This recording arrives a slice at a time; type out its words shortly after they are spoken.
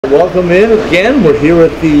welcome in again. We're here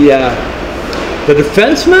with the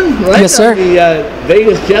defenseman, right? Yes, sir. The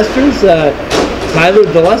Vegas Jesters, Tyler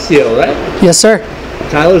Dalessio, right? Yes, sir.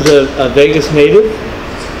 Tyler's a Vegas native.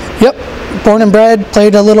 Yep. Born and bred.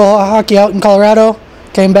 Played a little hockey out in Colorado.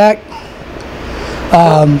 Came back.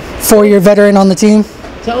 4-year veteran on the team.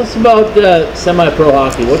 Tell us about semi-pro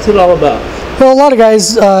hockey. What's it all about? Well, a lot of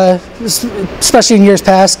guys, especially in years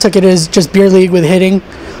past, took it as just beer league with hitting.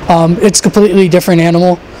 It's a completely different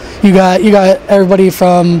animal. You got everybody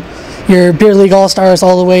from your beer league all-stars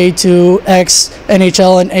all the way to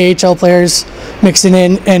ex-NHL and AHL players mixing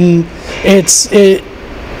in, and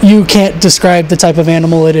you can't describe the type of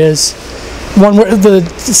animal it is. The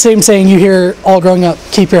same saying you hear all growing up: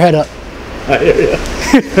 keep your head up. I hear you.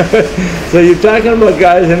 So you're talking about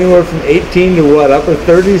guys anywhere from 18 to what, upper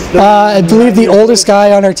 30s? I believe the oldest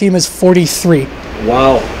guy on our team is 43.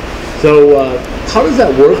 Wow. So how does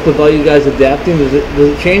that work with all you guys adapting? Does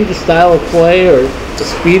it change the style of play or the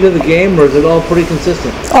speed of the game, or is it all pretty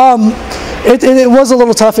consistent? It was a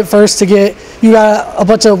little tough at first to get. You got a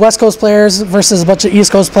bunch of West Coast players versus a bunch of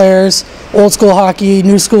East Coast players, old school hockey,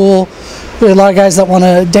 new school. We have a lot of guys that want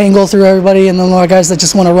to dangle through everybody, and then a lot of guys that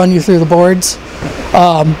just want to run you through the boards.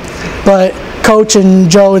 But Coach and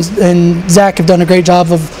Joe and Zach have done a great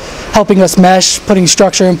job of helping us mesh, putting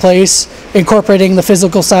structure in place, incorporating the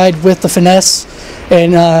physical side with the finesse,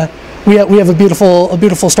 and we have a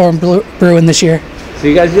beautiful storm brewing this year. So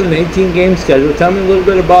you guys get an 18-game schedule. Tell me a little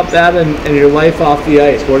bit about that and your life off the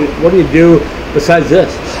ice. What do you do besides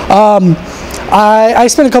this? I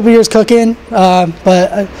spent a couple years cooking,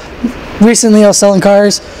 but recently I was selling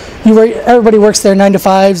cars. Everybody works their 9 to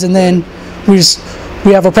 5s, and then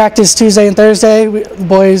we have a practice Tuesday and Thursday. The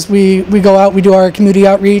boys, we go out, we do our community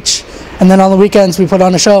outreach, and then on the weekends we put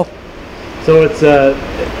on a show. So it's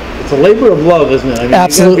a labor of love, isn't it? I mean,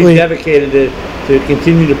 absolutely. You got to be dedicated to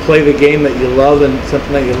continue to play the game that you love and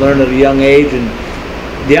something that you learn at a young age. And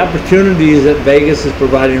the opportunities that Vegas is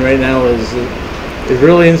providing right now is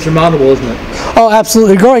really insurmountable, isn't it? Oh,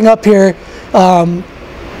 absolutely. Growing up here,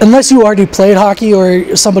 unless you already played hockey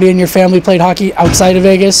or somebody in your family played hockey outside of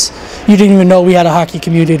Vegas, you didn't even know we had a hockey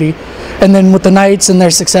community. And then with the Knights and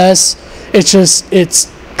their success,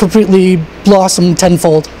 it's completely blossomed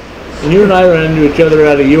tenfold. And you and I ran into each other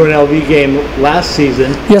at a UNLV game last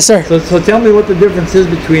season. Yes, sir. So tell me what the difference is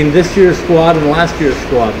between this year's squad and last year's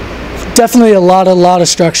squad. Definitely a lot of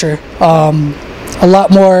structure. A lot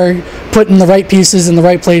more putting the right pieces in the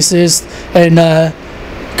right places, and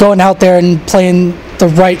going out there and playing the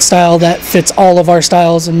right style that fits all of our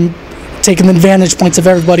styles, and taking the advantage points of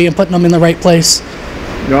everybody and putting them in the right place.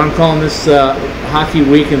 You know, I'm calling this Hockey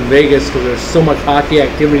Week in Vegas because there's so much hockey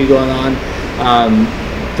activity going on.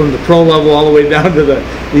 From the pro level all the way down to the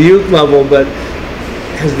youth level, but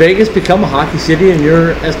has Vegas become a hockey city in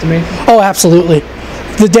your estimation? Oh, absolutely.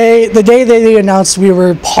 The day they announced we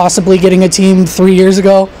were possibly getting a team 3 years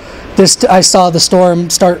ago, I saw the storm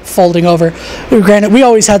start folding over. Granted, we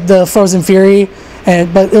always had the Frozen Fury,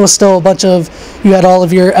 but it was still a bunch of, you had all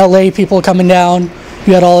of your LA people coming down,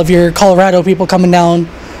 you had all of your Colorado people coming down,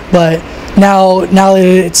 but now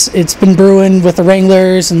it's been brewing with the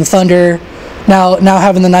Wranglers and the Thunder. Now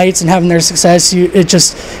having the Knights and having their success,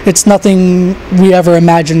 it's nothing we ever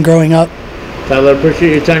imagined growing up. Tyler,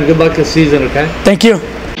 appreciate your time. Good luck this season, okay? Thank you.